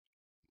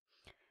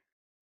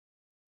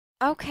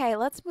Okay,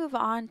 let's move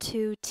on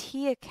to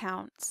T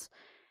accounts.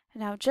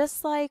 Now,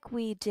 just like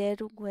we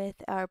did with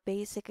our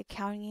basic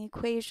accounting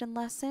equation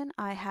lesson,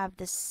 I have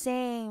the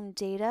same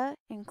data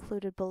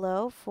included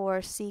below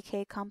for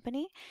CK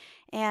Company,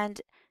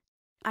 and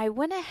I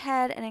went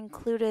ahead and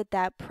included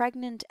that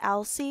pregnant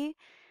Elsie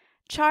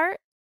chart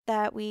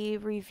that we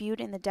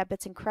reviewed in the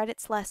debits and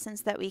credits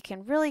lessons that we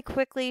can really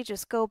quickly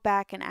just go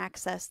back and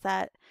access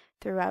that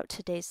throughout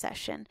today's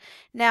session.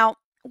 Now,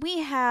 we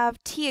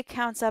have T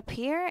accounts up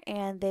here,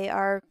 and they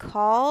are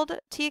called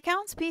T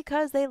accounts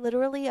because they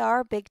literally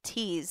are big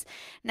T's.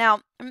 Now,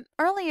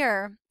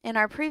 earlier in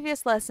our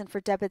previous lesson for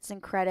debits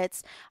and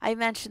credits, I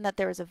mentioned that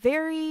there was a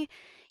very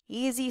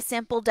easy,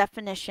 simple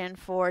definition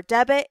for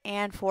debit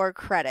and for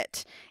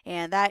credit.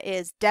 And that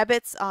is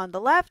debits on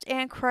the left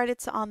and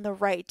credits on the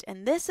right.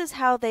 And this is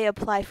how they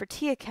apply for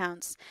T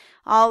accounts.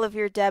 All of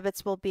your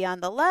debits will be on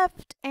the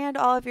left and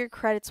all of your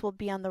credits will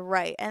be on the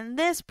right. And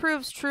this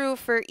proves true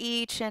for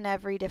each and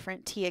every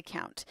different T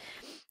account.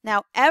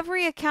 Now,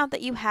 every account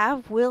that you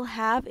have will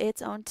have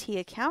its own T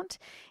account,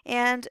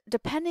 and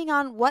depending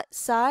on what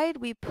side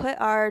we put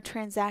our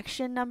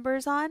transaction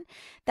numbers on,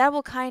 that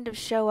will kind of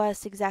show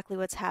us exactly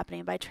what's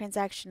happening. By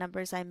transaction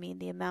numbers, I mean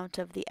the amount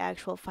of the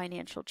actual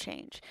financial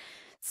change.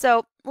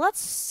 So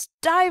let's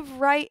dive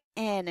right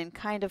in and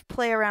kind of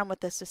play around with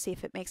this to see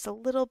if it makes a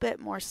little bit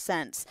more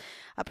sense,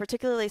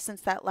 particularly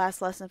since that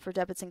last lesson for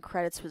debits and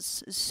credits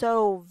was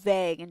so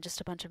vague and just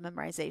a bunch of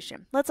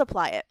memorization. Let's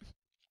apply it.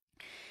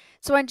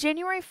 So on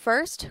January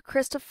 1st,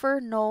 Christopher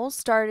Knowles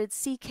started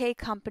CK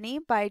Company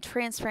by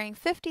transferring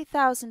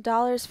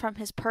 $50,000 from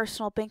his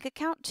personal bank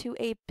account to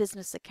a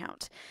business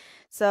account.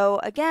 So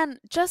again,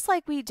 just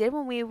like we did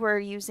when we were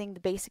using the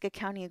basic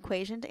accounting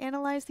equation to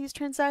analyze these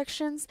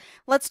transactions,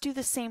 let's do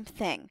the same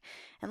thing.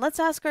 And let's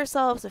ask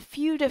ourselves a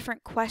few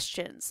different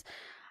questions.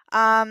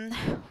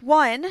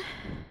 One,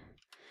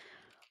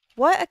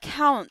 what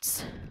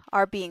accounts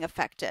are being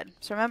affected?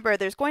 So remember,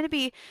 there's going to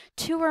be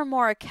two or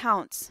more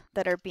accounts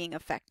that are being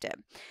affected.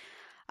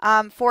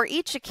 For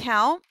each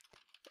account,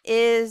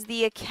 is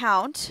the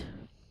account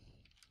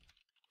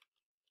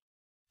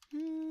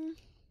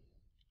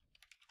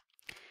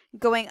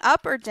going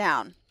up or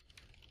down?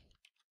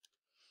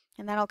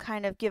 And that'll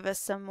kind of give us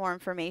some more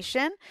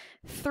information.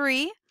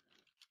 3,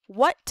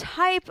 what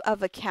type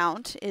of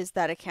account is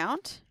that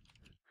account?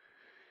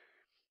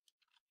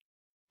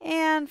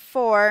 And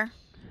 4,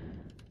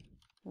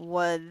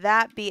 would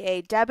that be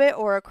a debit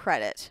or a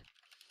credit?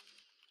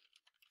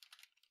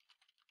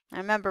 Now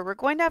remember, we're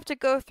going to have to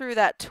go through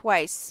that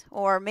twice,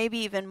 or maybe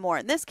even more.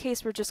 In this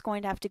case, we're just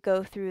going to have to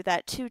go through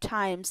that 2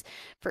 times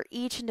for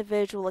each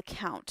individual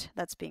account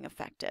that's being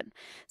affected.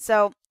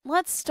 So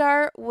let's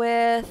start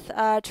with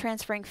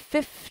transferring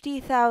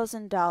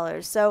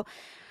 $50,000. So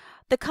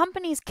the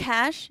company's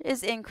cash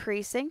is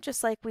increasing,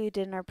 just like we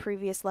did in our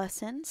previous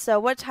lesson. So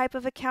what type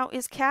of account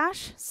is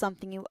cash?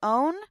 Something you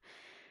own.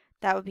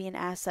 That would be an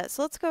asset.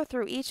 So let's go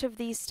through each of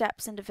these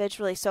steps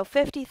individually. So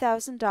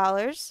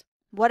 $50,000.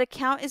 What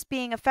account is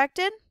being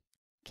affected?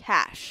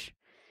 Cash.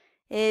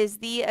 Is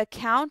the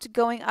account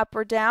going up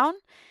or down?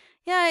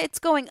 Yeah, it's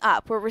going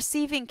up. We're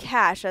receiving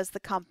cash as the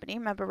company.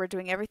 Remember, we're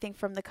doing everything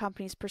from the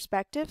company's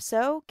perspective,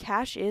 so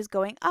cash is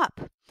going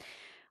up.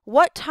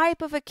 What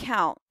type of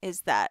account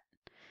is that?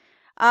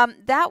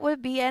 That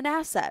would be an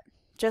asset,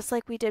 just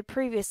like we did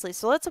previously.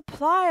 So let's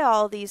apply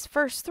all these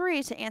first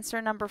 3 to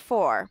answer number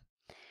 4.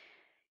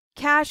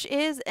 Cash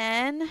is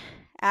an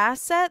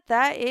asset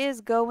that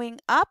is going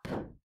up.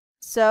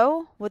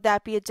 So would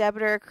that be a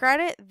debit or a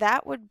credit?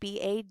 That would be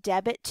a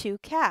debit to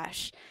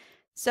cash.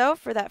 So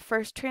for that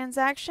first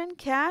transaction,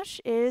 cash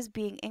is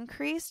being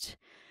increased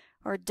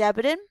or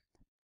debited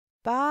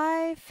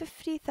by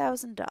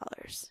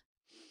 $50,000.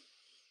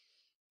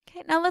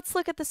 Okay, now let's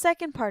look at the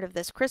second part of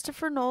this.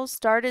 Christopher Knowles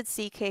started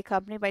CK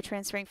Company by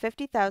transferring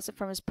 $50,000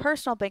 from his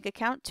personal bank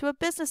account to a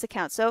business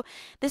account. So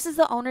this is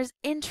the owner's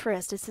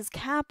interest. It's his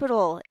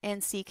capital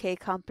in CK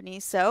Company.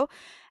 So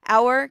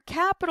our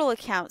capital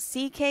account,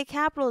 CK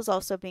Capital, is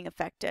also being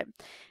affected.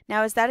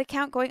 Now, is that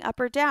account going up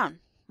or down?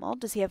 Well,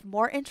 does he have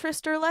more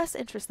interest or less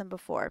interest than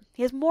before?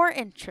 He has more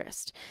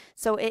interest.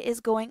 So it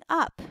is going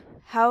up.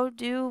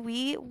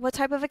 What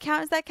type of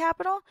account is that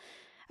capital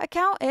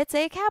account? It's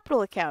a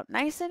capital account.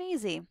 Nice and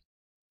easy.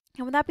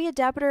 And would that be a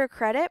debit or a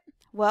credit?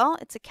 Well,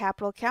 it's a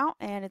capital account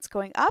and it's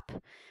going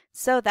up.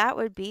 So that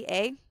would be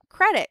a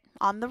credit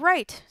on the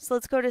right. So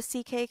let's go to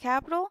CK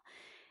Capital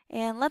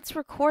and let's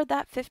record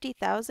that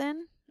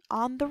 $50,000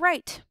 on the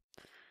right.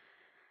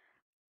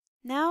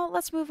 Now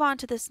let's move on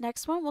to this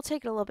next one. We'll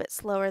take it a little bit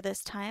slower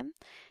this time.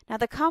 Now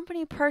the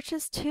company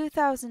purchased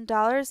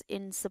 $2,000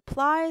 in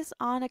supplies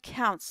on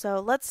account.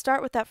 So let's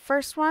start with that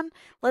first one.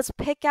 Let's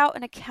pick out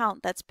an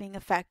account that's being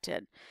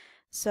affected.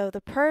 So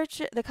the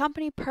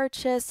company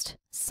purchased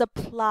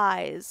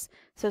supplies.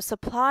 So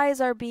supplies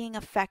are being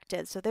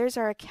affected. So there's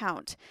our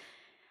account.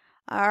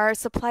 Are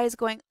supplies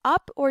going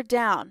up or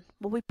down?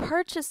 Well, we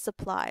purchased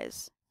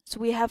supplies. So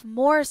we have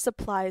more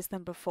supplies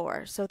than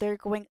before. So they're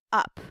going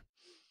up.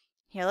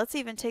 Here, let's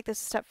even take this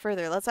a step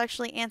further. Let's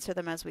actually answer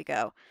them as we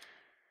go.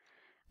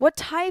 What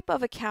type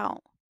of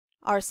account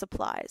are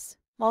supplies?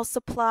 Well,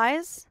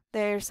 supplies,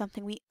 they're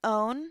something we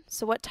own.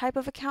 So what type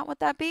of account would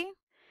that be?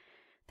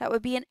 That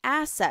would be an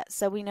asset.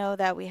 So we know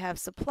that we have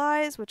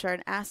supplies, which are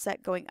an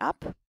asset going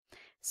up.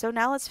 So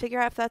now let's figure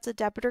out if that's a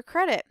debit or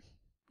credit.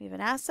 We have an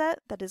asset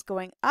that is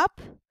going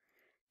up.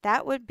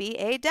 That would be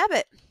a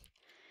debit.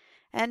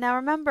 And now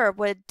remember,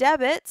 would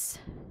debits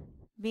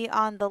be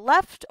on the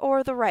left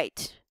or the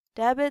right?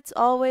 Debits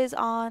always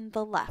on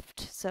the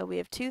left. So we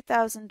have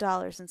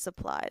 $2,000 in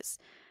supplies.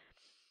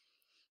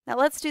 Now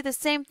let's do the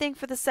same thing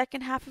for the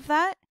second half of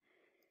that.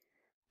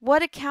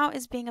 What account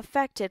is being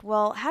affected?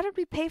 Well, how did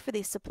we pay for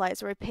these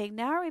supplies? Are we paying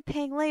now or are we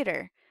paying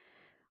later?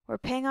 We're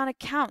paying on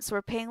accounts, so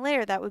we're paying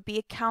later. That would be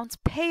accounts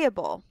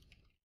payable.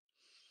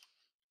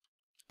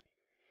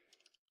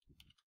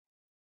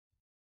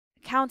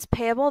 Accounts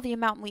payable, the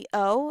amount we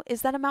owe,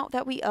 is that amount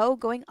that we owe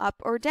going up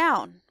or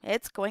down?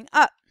 It's going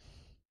up.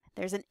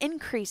 There's an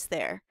increase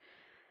there.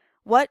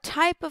 What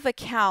type of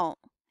account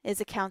is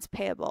accounts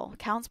payable?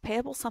 Accounts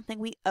payable, something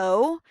we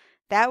owe.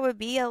 That would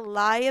be a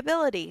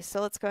liability.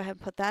 So let's go ahead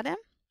and put that in.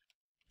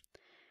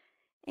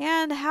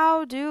 And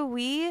how do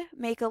we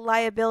make a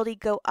liability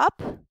go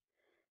up?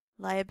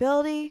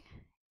 Liability,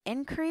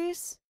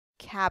 increase,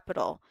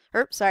 capital.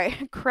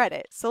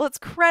 Credit. So let's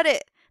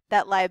credit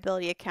that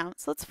liability account.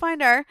 So let's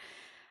find our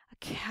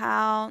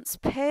accounts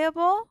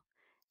payable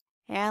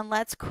and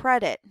let's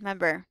credit.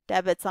 Remember,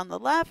 debit's on the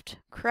left,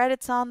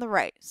 credit's on the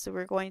right. So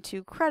we're going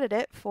to credit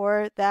it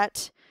for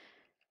that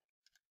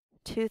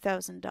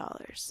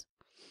 $2,000.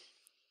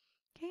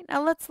 Okay,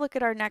 now let's look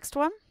at our next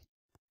one.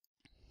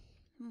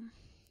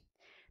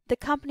 The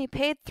company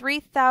paid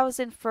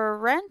 $3,000 for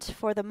rent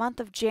for the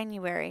month of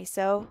January.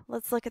 So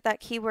let's look at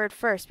that keyword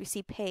first. We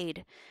see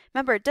paid.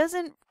 Remember, it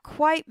doesn't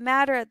quite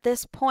matter at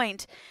this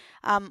point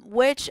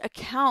which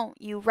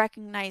account you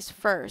recognize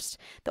first.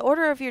 The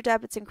order of your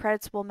debits and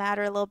credits will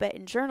matter a little bit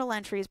in journal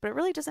entries, but it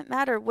really doesn't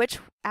matter which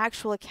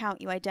actual account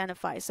you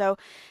identify. So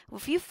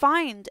if you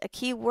find a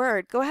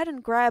keyword, go ahead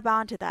and grab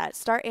onto that.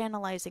 Start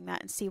analyzing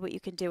that and see what you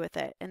can do with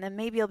it. And then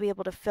maybe you'll be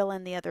able to fill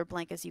in the other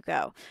blank as you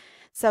go.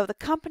 So the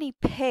company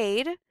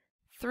paid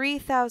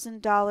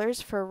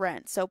 $3,000 for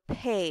rent. So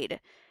paid.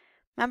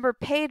 Remember,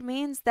 paid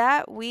means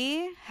that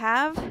we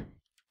have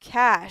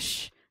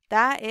cash.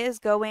 That is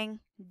going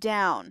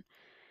down.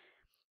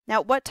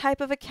 Now, what type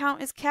of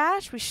account is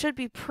cash? We should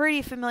be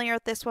pretty familiar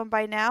with this one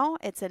by now.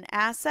 It's an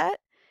asset.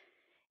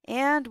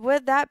 And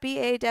would that be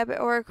a debit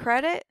or a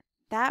credit?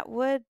 That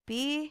would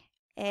be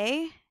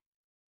a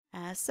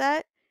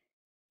asset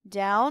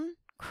down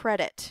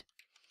credit.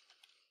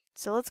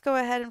 So let's go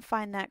ahead and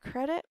find that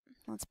credit.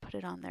 Let's put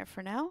it on there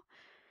for now.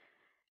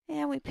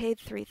 And we paid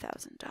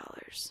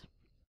 $3,000.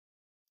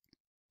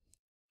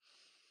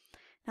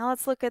 Now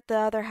let's look at the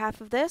other half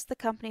of this. The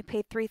company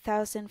paid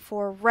 $3,000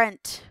 for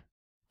rent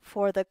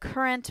for the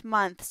current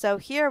month. So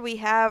here we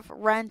have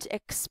rent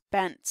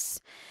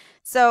expense.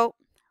 So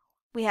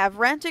we have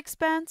rent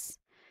expense,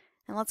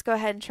 and let's go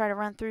ahead and try to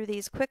run through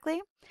these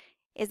quickly.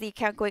 Is the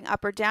account going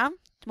up or down?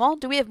 Well,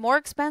 do we have more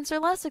expense or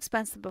less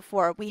expense than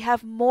before? We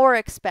have more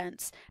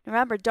expense.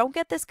 Remember, don't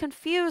get this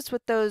confused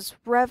with those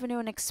revenue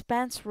and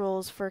expense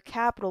rules for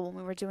capital when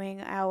we were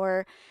doing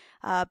our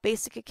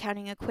basic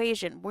accounting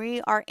equation.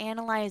 We are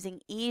analyzing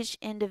each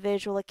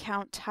individual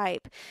account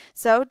type.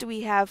 So do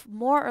we have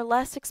more or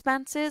less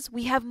expenses?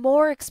 We have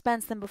more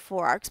expense than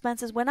before. Our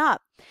expenses went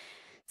up.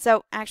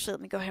 So actually,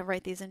 let me go ahead and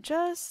write these in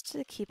just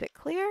to keep it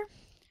clear.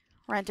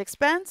 Rent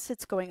expense,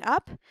 it's going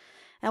up.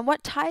 And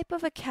what type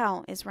of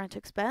account is rent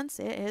expense?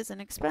 It is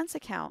an expense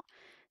account.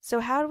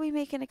 So how do we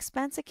make an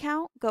expense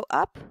account go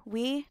up?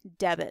 We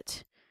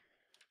debit.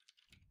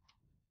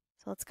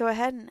 So let's go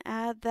ahead and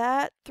add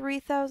that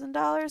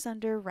 $3,000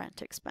 under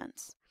rent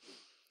expense.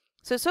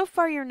 So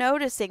far you're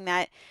noticing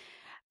that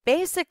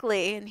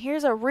basically, and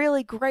here's a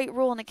really great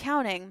rule in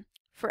accounting,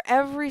 for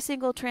every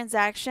single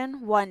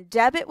transaction, one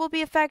debit will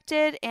be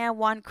affected and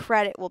one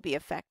credit will be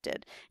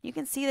affected. You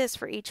can see this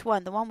for each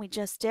one. The one we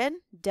just did,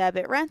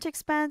 debit rent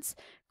expense,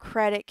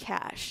 credit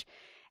cash.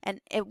 And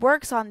it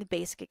works on the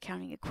basic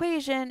accounting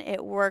equation.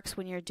 It works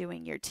when you're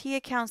doing your T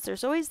accounts.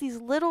 There's always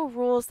these little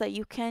rules that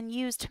you can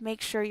use to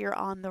make sure you're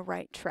on the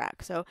right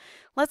track. So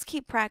let's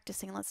keep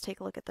practicing. Let's take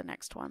a look at the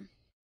next one.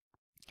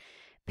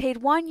 Paid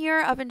 1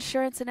 year of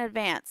insurance in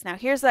advance. Now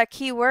here's that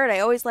key word. I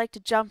always like to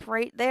jump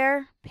right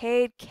there.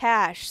 Paid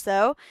cash.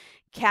 So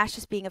cash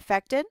is being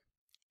affected.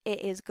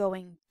 It is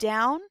going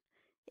down.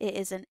 It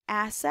is an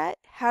asset.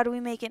 How do we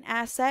make an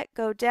asset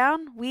go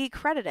down? We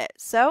credit it.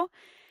 So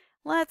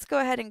let's go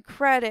ahead and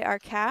credit our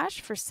cash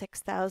for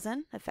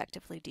 $6,000,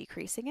 effectively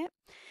decreasing it.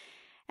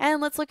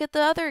 And let's look at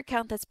the other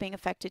account that's being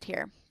affected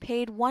here.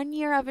 Paid 1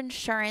 year of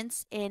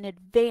insurance in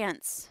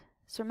advance.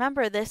 So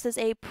remember, this is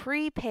a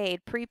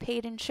prepaid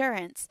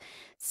insurance.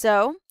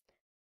 So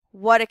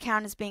what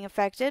account is being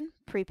affected?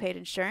 Prepaid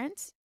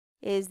insurance.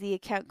 Is the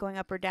account going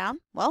up or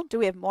down? Well, do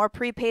we have more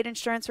prepaid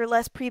insurance or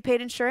less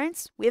prepaid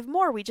insurance? We have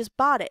more. We just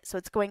bought it. So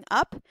it's going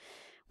up.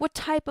 What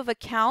type of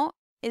account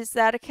is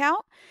that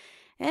account?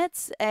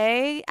 It's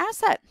a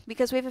asset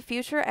because we have a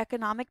future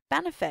economic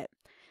benefit.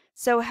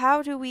 So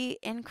how do we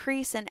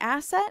increase an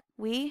asset?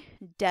 We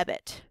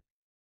debit.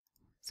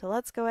 So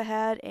let's go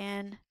ahead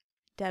and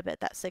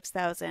debit that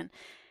 6,000.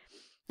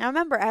 Now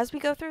remember, as we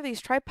go through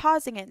these, try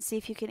pausing it and see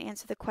if you can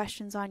answer the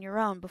questions on your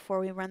own before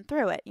we run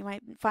through it. You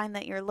might find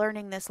that you're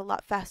learning this a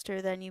lot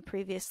faster than you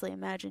previously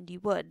imagined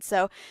you would.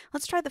 So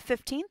let's try the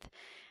 15th.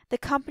 The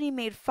company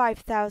made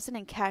 5,000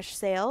 in cash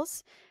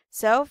sales.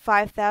 So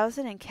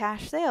 5,000 in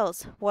cash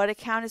sales. What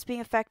account is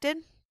being affected?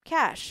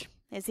 Cash.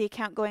 Is the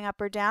account going up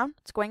or down?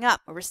 It's going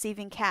up. We're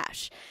receiving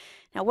cash.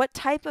 Now, what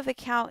type of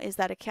account is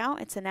that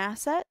account? It's an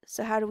asset.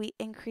 So how do we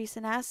increase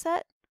an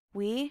asset?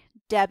 We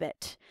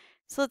debit.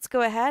 So let's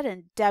go ahead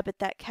and debit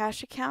that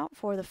cash account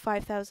for the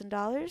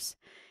 $5,000.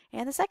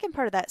 And the second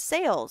part of that,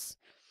 sales.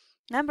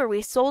 Remember,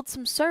 we sold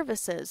some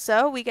services,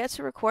 so we get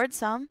to record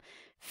some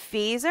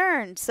fees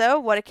earned. So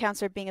what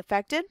accounts are being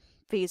affected?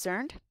 Fees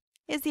earned.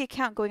 Is the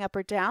account going up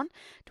or down?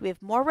 Do we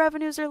have more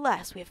revenues or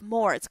less? We have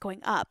more. It's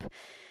going up.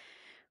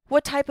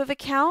 What type of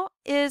account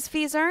is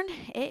fees earned?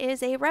 It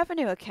is a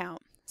revenue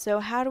account. So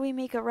how do we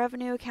make a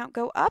revenue account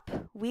go up?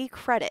 We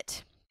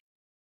credit.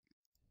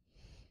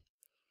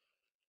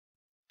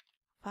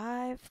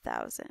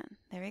 5,000.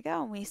 There we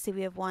go. And we see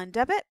we have one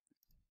debit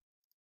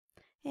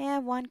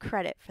and one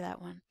credit for that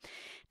one.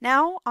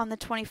 Now, on the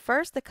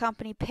 21st, the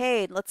company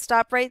paid. Let's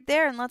stop right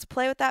there and let's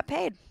play with that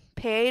paid.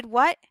 Paid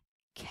what?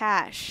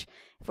 Cash.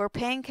 If we're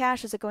paying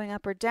cash, is it going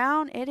up or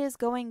down? It is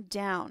going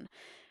down.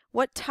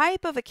 What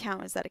type of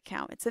account is that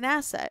account? It's an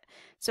asset.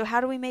 So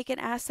how do we make an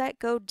asset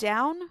go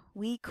down?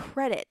 We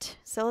credit.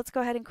 So let's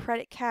go ahead and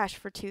credit cash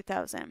for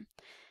 2,000.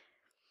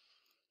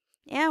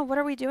 And what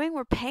are we doing?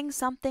 We're paying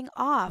something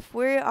off.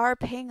 We are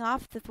paying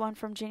off the one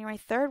from January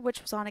 3rd,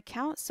 which was on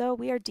account. So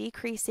we are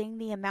decreasing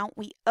the amount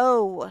we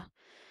owe.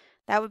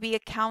 That would be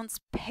accounts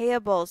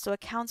payable. So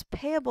accounts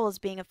payable is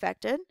being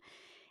affected.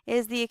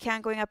 Is the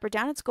account going up or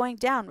down? It's going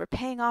down. We're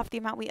paying off the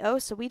amount we owe,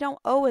 so we don't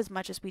owe as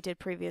much as we did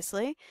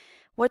previously.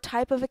 What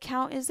type of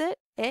account is it?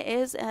 It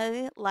is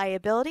a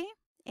liability.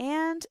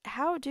 And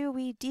how do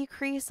we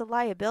decrease a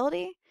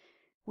liability?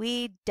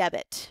 We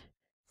debit.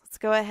 Let's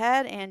go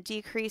ahead and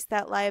decrease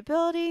that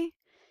liability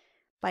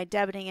by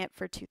debiting it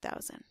for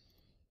 2,000.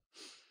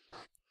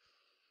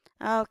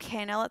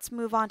 Okay, now let's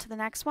move on to the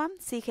next one.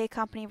 CK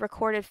Company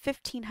recorded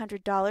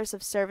 $1,500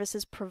 of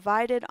services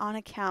provided on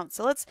account.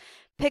 So let's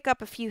pick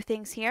up a few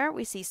things here.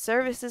 We see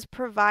services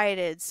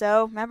provided.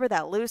 So remember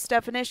that loose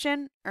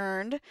definition,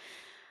 earned.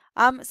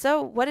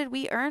 So what did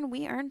we earn?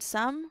 We earned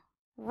some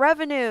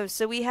revenue.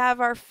 So we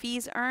have our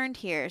fees earned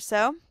here.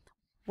 So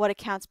what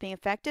account's being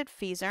affected?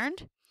 Fees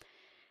earned.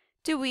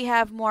 Do we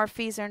have more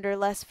fees earned or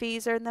less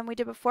fees earned than we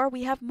did before?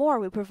 We have more.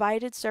 We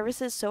provided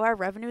services, so our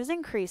revenue is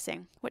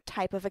increasing. What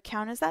type of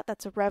account is that?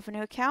 That's a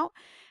revenue account.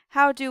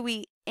 How do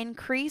we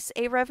increase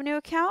a revenue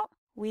account?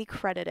 We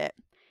credit it.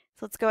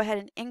 So let's go ahead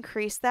and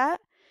increase that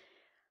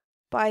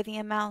by the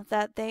amount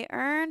that they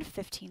earned,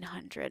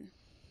 $1,500.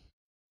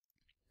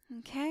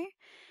 Okay.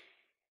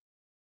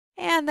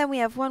 And then we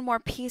have one more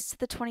piece to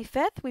the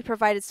 25th. We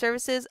provided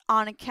services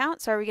on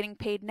account. So are we getting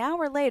paid now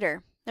or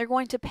later? They're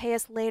going to pay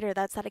us later.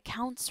 That's that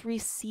accounts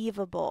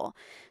receivable.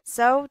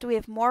 So do we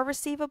have more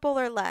receivable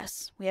or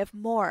less? We have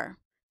more.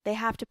 They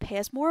have to pay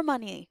us more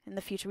money in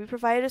the future. We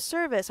provided a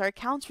service. Our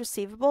accounts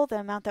receivable, the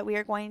amount that we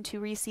are going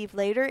to receive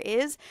later,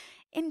 is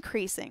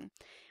increasing.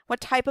 What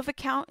type of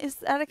account is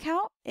that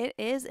account? It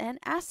is an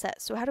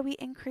asset. So how do we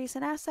increase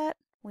an asset?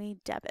 We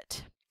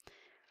debit.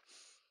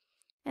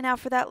 And now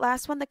for that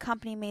last one, the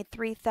company made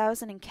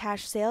 $3,000 in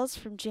cash sales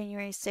from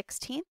January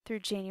 16th through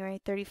January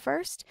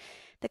 31st.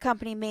 The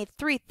company made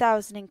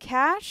 $3,000 in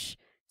cash.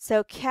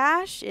 So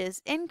cash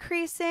is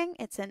increasing.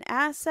 It's an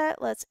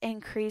asset. Let's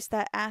increase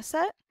that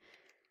asset.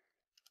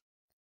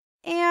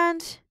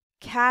 And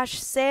cash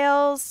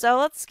sales. So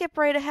let's skip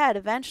right ahead.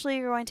 Eventually,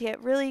 you're going to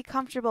get really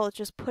comfortable with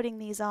just putting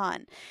these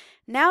on.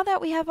 Now that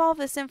we have all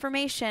this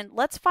information,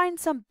 let's find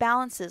some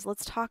balances.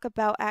 Let's talk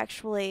about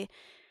actually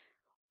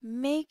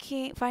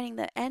finding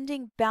the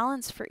ending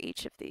balance for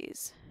each of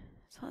these.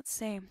 So let's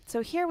see.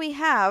 So here we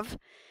have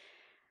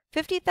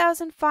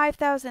 50,000,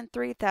 5,000,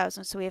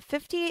 3,000. So we have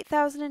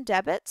 58,000 in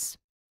debits,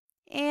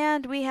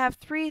 and we have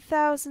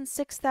 3,000,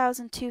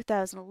 6,000,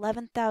 2,000,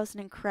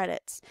 11,000 in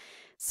credits.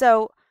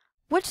 So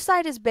which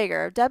side is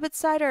bigger, a debit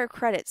side or a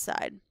credit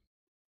side?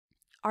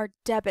 Our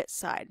debit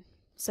side.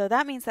 So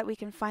that means that we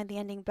can find the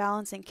ending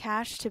balance in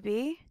cash to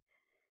be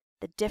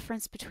the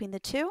difference between the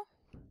two.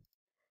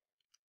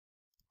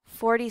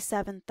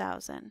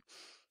 47,000.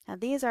 Now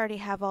these already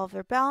have all of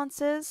their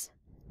balances.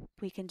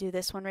 We can do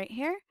this one right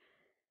here,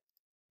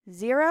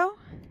 0,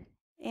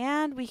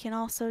 and we can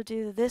also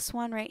do this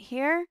one right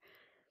here.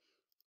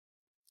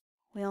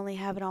 We only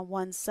have it on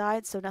one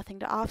side, so nothing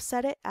to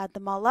offset it. Add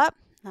them all up,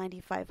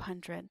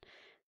 9,500.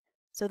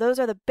 So those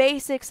are the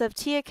basics of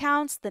T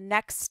accounts. The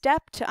next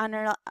step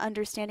to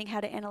understanding how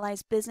to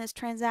analyze business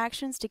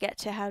transactions to get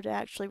to how to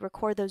actually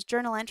record those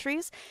journal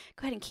entries.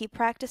 Go ahead and keep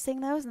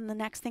practicing those, and the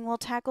next thing we'll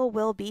tackle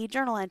will be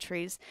journal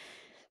entries.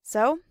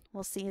 So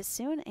we'll see you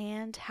soon,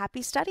 and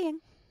happy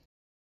studying.